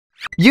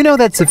You know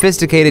that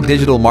sophisticated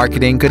digital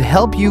marketing could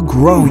help you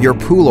grow your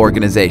pool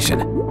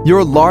organization.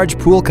 Your large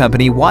pool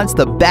company wants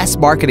the best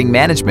marketing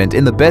management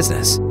in the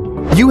business.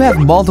 You have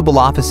multiple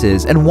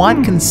offices and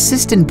want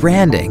consistent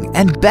branding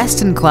and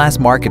best-in-class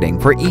marketing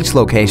for each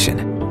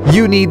location.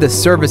 You need the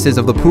services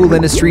of the pool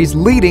industry's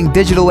leading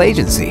digital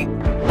agency.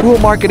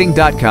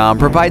 Poolmarketing.com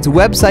provides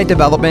website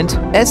development,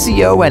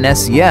 SEO and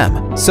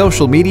SEM,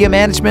 social media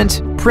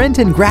management, print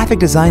and graphic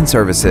design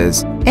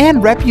services,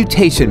 and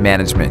reputation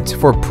management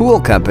for pool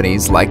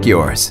companies like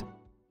yours.